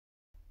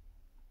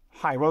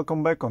Hi,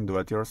 welcome back on Do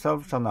It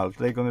Yourself channel.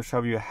 Today I'm going to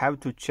show you how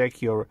to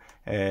check your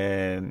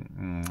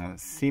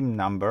SIM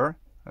number,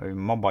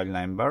 mobile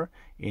number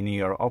in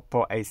your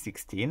Oppo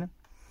A16.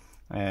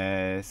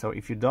 So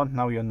if you don't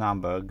know your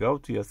number, go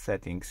to your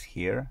settings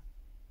here,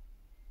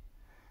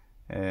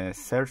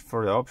 search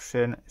for the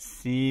option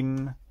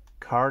SIM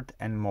card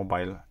and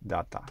mobile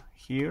data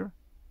here,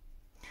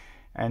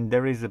 and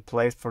there is a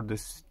place for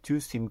this two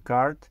SIM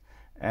card,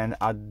 and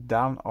at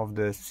down of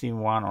the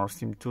SIM1 or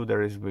SIM2 there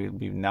will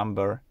be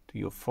number to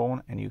your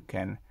phone, and you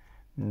can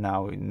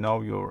now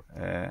know your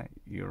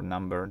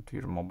number to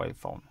your mobile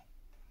phone.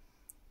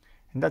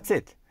 And that's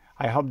it.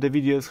 I hope the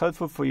video is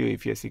helpful for you.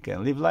 If yes, you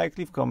can leave like,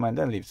 leave comment,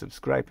 and leave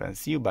subscribe, and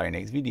see you by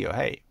next video.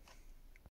 Hey.